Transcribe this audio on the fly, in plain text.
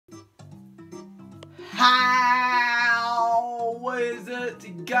How is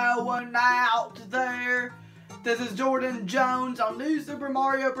it going out there? This is Jordan Jones on New Super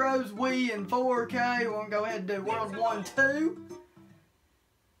Mario Bros. Wii in 4K. We're going to go ahead and do World 1-2,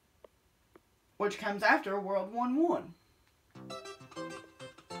 which comes after World 1-1.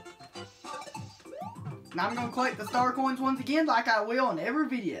 Now I'm going to collect the star coins once again like I will in every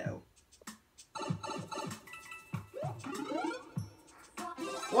video.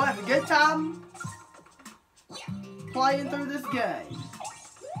 We'll have a good time playing through this game.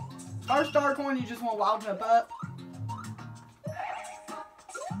 First star coin, you just want to wild jump up.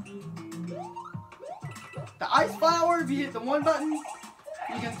 The ice flower, if you hit the 1 button,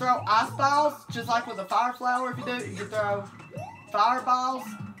 you can throw ice balls, just like with the fire flower. If you do, you can throw fireballs.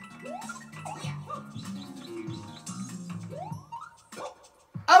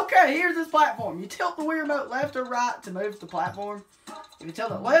 Okay, here's this platform. You tilt the Wii remote left or right to move the platform. If you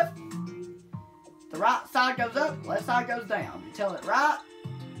tilt it left, the right side goes up, left side goes down. You tilt it right,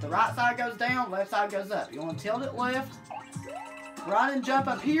 the right side goes down, left side goes up. You want to tilt it left, run and jump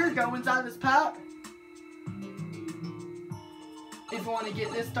up here, go inside this pipe. If you want to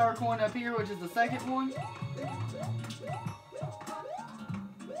get this star coin up here, which is the second one.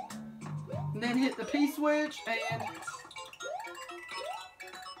 And then hit the P switch and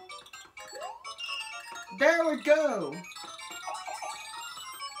there we go.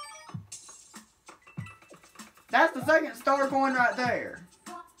 That's the second star coin right there.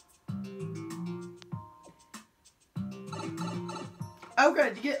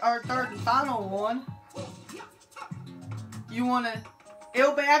 Okay, to get our third and final one, you want to,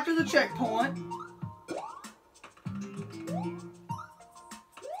 it'll be after the checkpoint.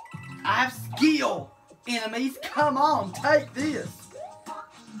 I have skill, enemies. Come on, take this.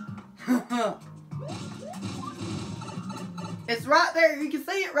 It's right there. You can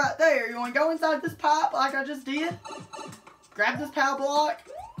see it right there. You want to go inside this pipe like I just did. Grab this power block.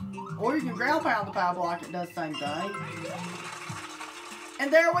 Or you can ground pound the power block. It does the same thing.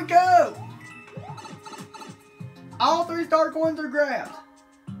 And there we go. All 3 star coins are grabbed.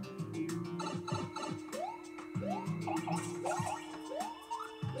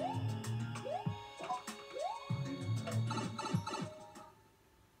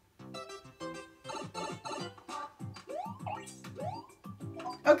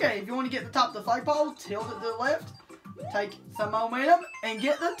 Okay, if you want to get the top of the flagpole, tilt it to the left, take some momentum, and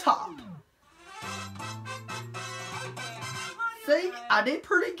get the top. See, I did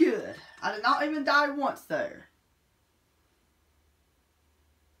pretty good. I did not even die once there.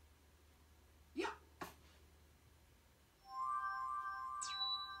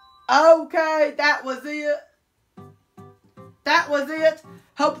 Okay, that was it. That was it.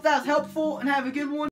 Hope that was helpful and have a good one.